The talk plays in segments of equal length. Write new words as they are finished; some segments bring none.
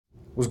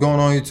What's going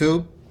on,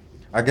 YouTube?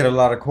 I get a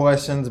lot of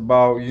questions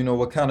about,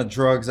 what kind of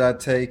drugs I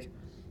take.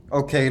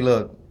 Okay,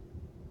 look,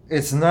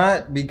 it's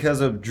not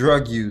because of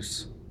drug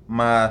use.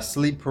 My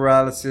sleep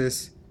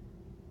paralysis,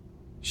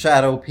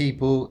 shadow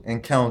people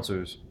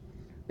encounters.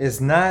 It's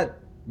not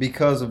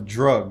because of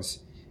drugs.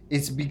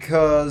 It's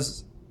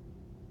because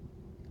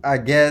I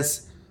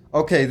guess,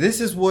 okay,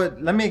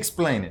 let me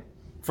explain it.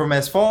 From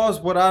as far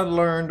as what I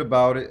learned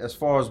about it, as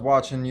far as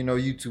watching,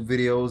 YouTube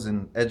videos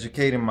and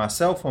educating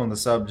myself on the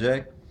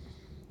subject,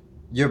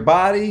 your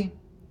body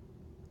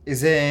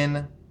is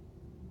in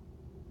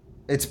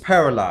it's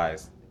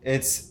paralyzed.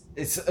 It's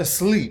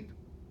asleep.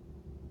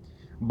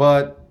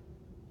 But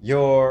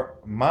your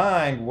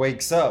mind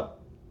wakes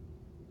up,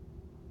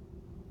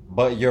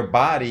 but your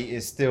body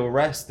is still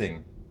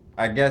resting.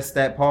 I guess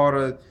that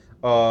part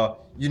of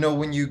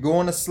when you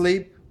going to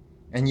sleep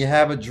and you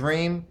have a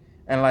dream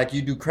and like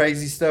you do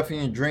crazy stuff in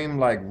your dream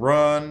like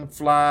run,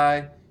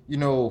 fly,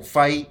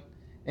 fight,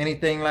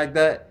 anything like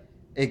that,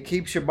 it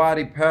keeps your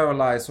body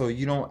paralyzed so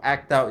you don't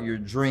act out your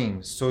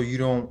dreams, so you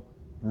don't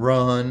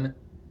run,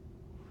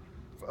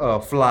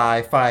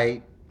 fly,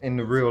 fight in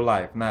the real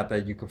life. Not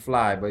that you could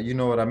fly, but you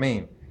know what I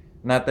mean.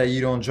 Not that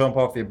you don't jump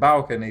off your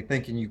balcony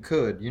thinking you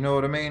could. You know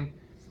what I mean?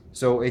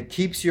 So it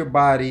keeps your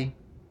body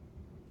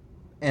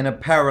in a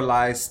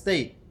paralyzed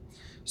state.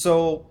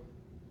 So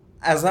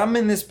as I'm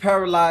in this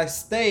paralyzed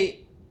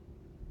state,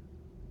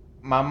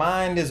 my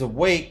mind is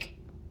awake,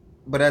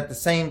 but at the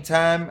same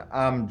time,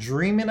 I'm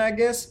dreaming, I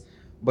guess.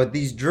 But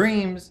these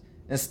dreams,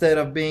 instead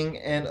of being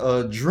in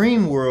a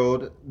dream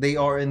world, they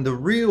are in the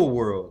real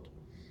world.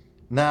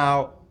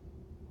 Now,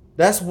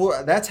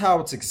 that's how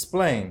it's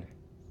explained.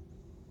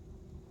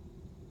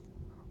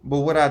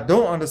 But what I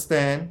don't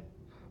understand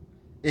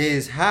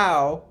is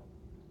how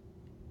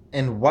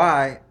and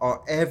why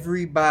are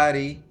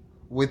everybody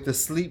with the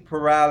sleep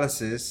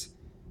paralysis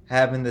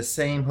having the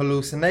same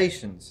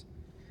hallucinations?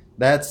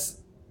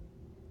 That's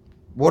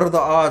What are the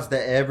odds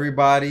that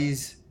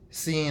everybody's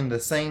seeing the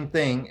same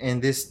thing in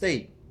this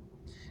state?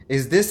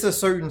 Is this a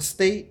certain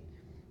state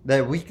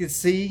that we could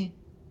see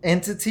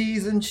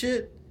entities and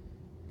shit?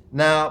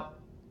 Now,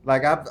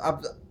 like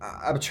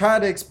I've tried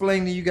to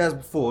explain to you guys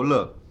before.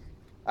 Look,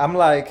 I'm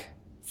like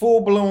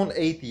full blown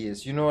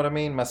atheist. You know what I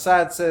mean? My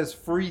side says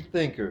free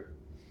thinker.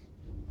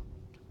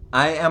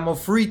 I am a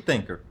free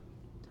thinker.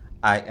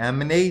 I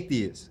am an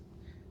atheist.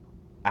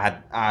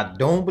 I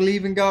don't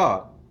believe in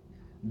God.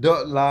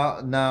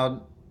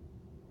 Now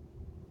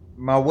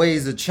my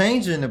ways are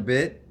changing a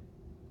bit,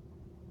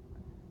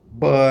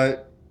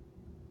 but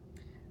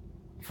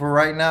for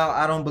right now,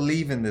 I don't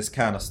believe in this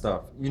kind of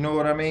stuff. You know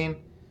what I mean?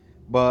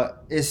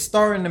 But it's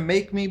starting to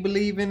make me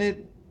believe in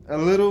it a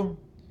little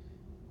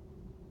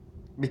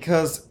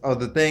because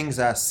of the things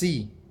I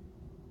see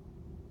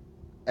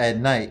at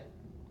night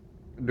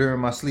during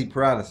my sleep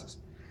paralysis.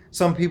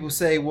 Some people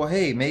say, "Well,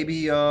 hey,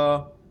 maybe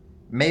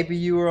maybe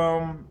your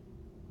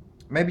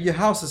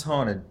house is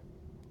haunted."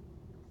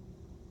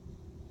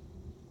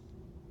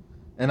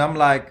 And I'm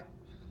like,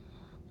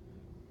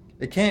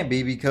 "It can't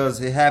be because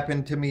it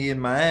happened to me in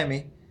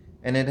Miami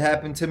and it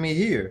happened to me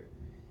here.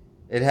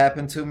 It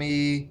happened to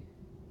me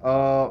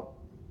uh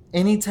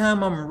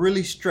anytime I'm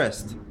really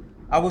stressed.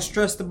 I was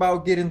stressed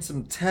about getting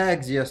some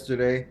tags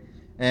yesterday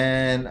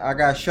and I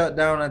got shut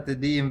down at the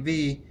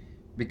DMV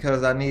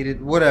because I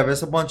needed whatever.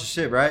 It's a bunch of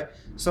shit, right?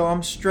 So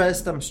I'm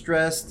stressed,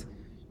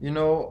 you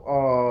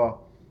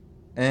know,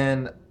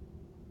 and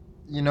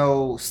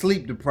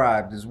sleep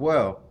deprived as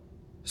well.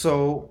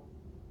 So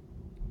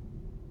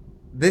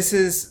this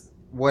is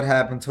what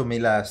happened to me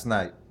last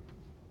night.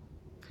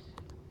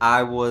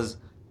 I was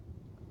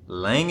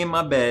laying in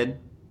my bed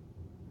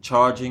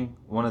charging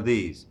one of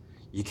these.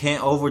 You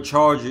can't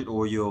overcharge it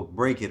or you'll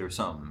break it or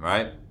something,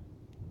 right?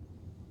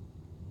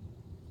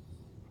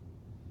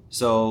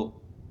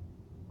 So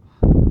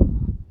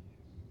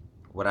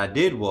what I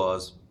did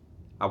was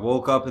I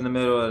woke up in the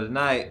middle of the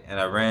night and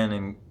I ran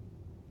in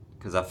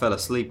because I fell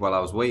asleep while I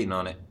was waiting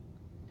on it.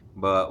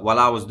 But while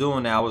I was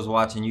doing that, I was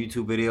watching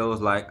YouTube videos.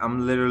 Like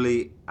I'm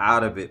literally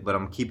out of it, but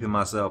I'm keeping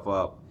myself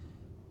up.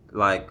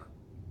 Like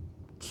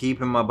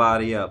keeping my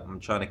body up.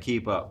 I'm trying to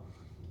keep up.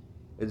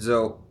 And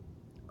so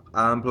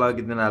I unplug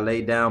it, then I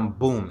lay down,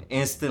 boom.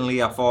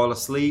 Instantly I fall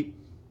asleep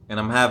and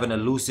I'm having a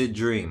lucid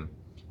dream.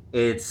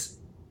 It's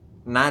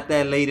not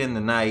that late in the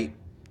night,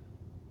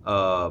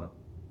 uh,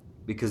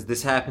 because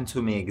this happened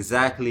to me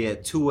exactly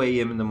at 2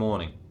 a.m. in the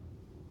morning.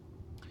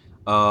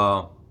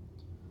 Uh,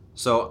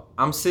 so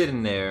I'm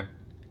sitting there,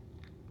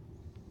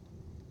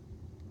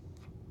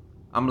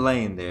 I'm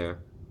laying there,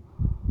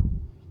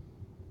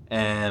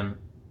 and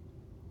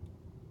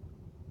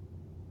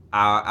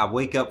I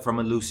wake up from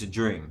a lucid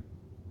dream.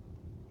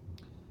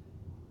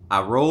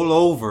 I roll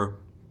over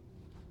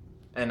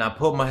and I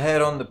put my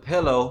head on the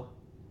pillow,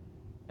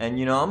 and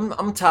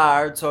I'm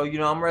tired, so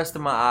I'm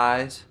resting my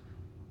eyes.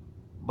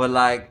 But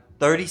like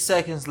 30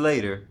 seconds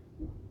later,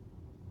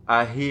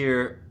 I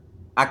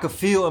could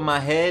feel in my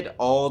head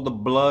all the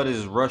blood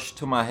is rushed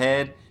to my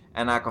head,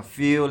 and I could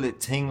feel it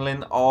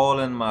tingling all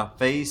in my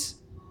face.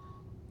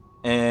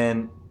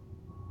 And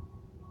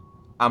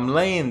I'm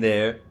laying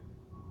there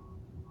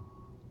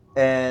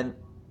and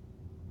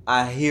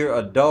I hear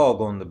a dog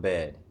on the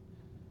bed.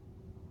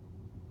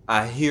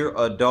 I hear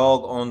a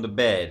dog on the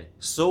bed.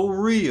 So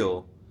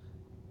real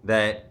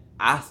that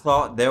I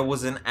thought there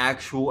was an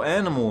actual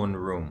animal in the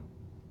room,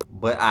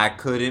 but I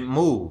couldn't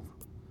move.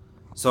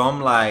 So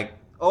I'm like,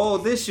 oh,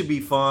 this should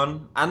be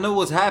fun. I know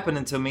what's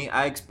happening to me.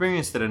 I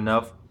experienced it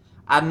enough.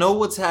 I know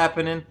what's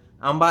happening.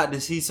 I'm about to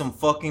see some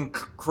fucking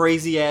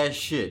crazy ass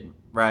shit,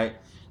 right?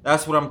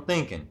 That's what I'm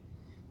thinking.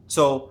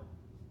 So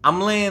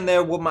I'm laying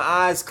there with my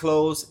eyes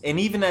closed, and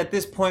even at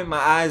this point, my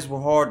eyes were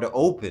hard to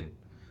open.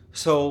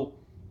 So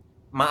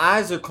my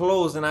eyes are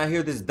closed, and I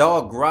hear this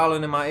dog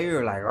growling in my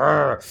ear, like,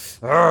 "Arr,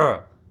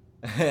 arr."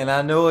 And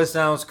I know it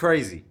sounds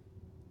crazy.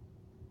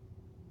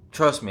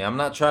 Trust me, I'm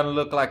not trying to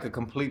look like a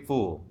complete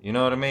fool. You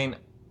know what I mean?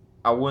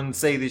 I wouldn't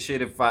say this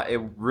shit if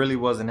it really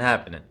wasn't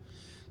happening.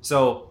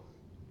 So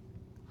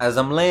as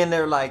I'm laying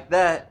there like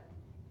that,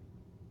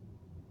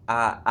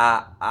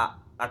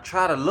 I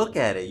try to look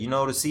at it,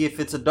 to see if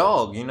it's a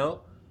dog,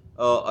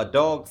 a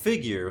dog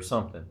figure or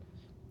something.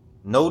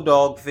 No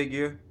dog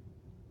figure,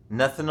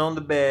 nothing on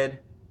the bed.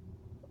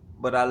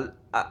 But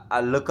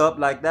I look up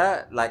like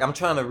that, like I'm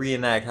trying to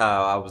reenact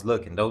how I was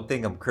looking. Don't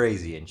think I'm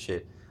crazy and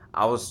shit.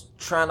 I was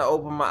trying to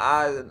open my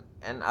eyes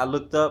and I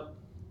looked up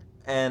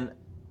and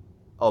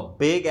a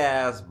big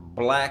ass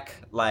black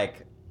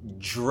like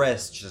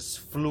dress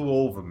just flew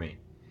over me.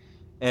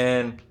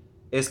 And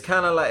it's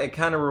kind of like, it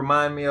kind of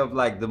reminded me of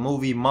like the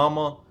movie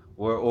Mama,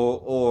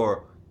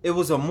 or it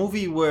was a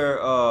movie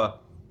where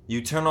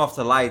you turn off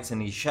the lights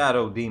and these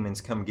shadow demons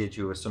come get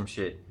you or some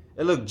shit.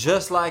 It looked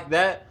just like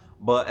that,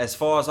 but as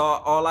far as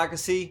all I could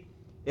see,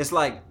 it's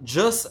like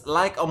just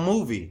like a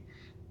movie.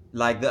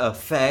 Like the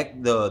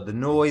effect, the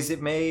noise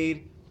it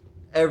made,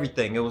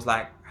 everything. It was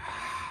like,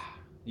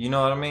 you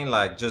know what I mean?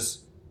 Like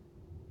just,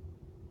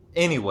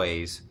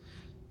 anyways,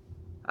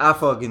 I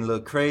fucking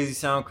look crazy,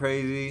 sound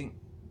crazy.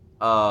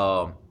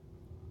 So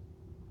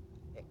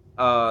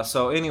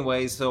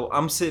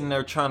I'm sitting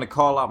there trying to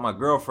call out my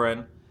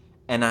girlfriend,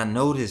 and I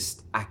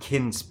noticed I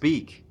couldn't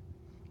speak.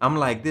 I'm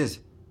like this.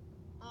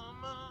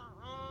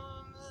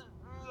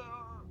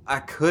 I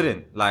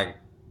couldn't. Like,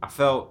 I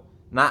felt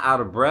not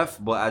out of breath,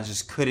 but I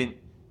just couldn't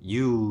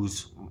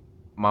use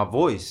my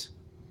voice.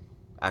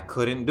 I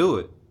couldn't do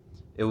it.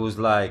 It was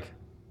like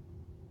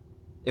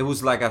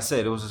I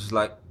said, it was just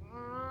like,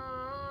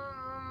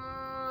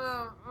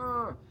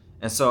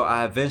 and so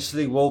I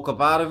eventually woke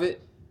up out of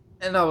it,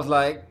 and I was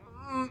like,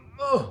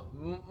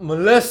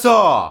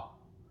 Melissa.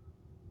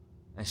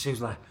 And she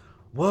was like,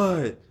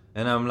 what?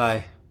 And I'm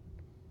like,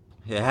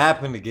 it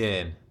happened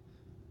again.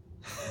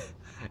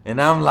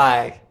 And I'm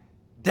like,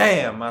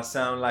 damn, I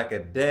sound like a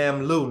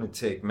damn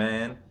lunatic,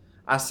 man.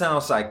 I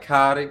sound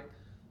psychotic.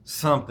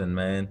 Something,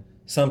 man.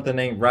 Something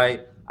ain't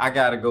right. I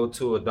gotta go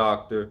to a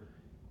doctor.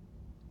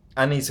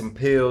 I need some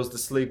pills to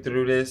sleep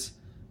through this.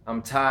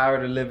 I'm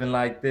tired of living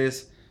like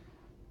this.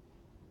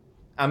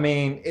 I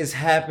mean, it's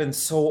happened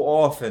so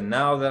often.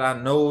 Now that I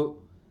know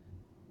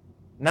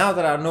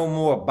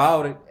more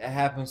about it, it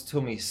happens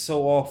to me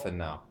so often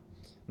now.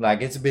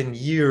 Like, it's been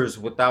years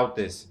without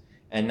this,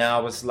 and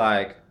now it's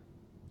like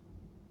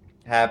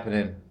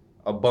happening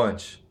a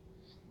bunch.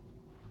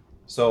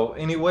 So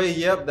anyway,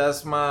 yep,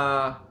 that's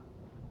my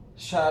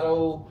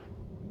shadow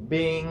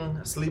being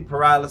sleep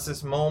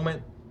paralysis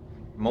moment,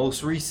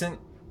 most recent.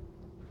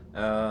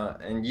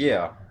 And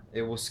yeah,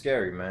 it was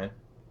scary, man.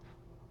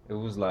 It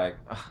was like,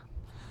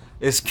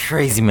 it's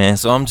crazy, man.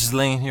 So I'm just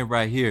laying here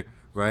right here,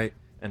 right?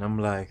 And I'm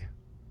like,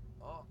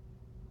 oh,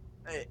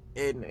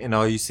 and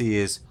all you see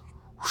is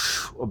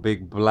whoosh, a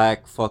big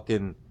black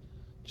fucking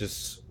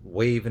just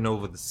waving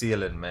over the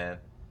ceiling, man.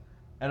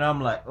 And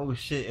I'm like, oh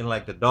shit. And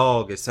like the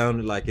dog, it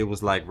sounded like it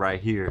was like right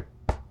here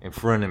in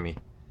front of me.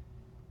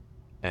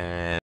 And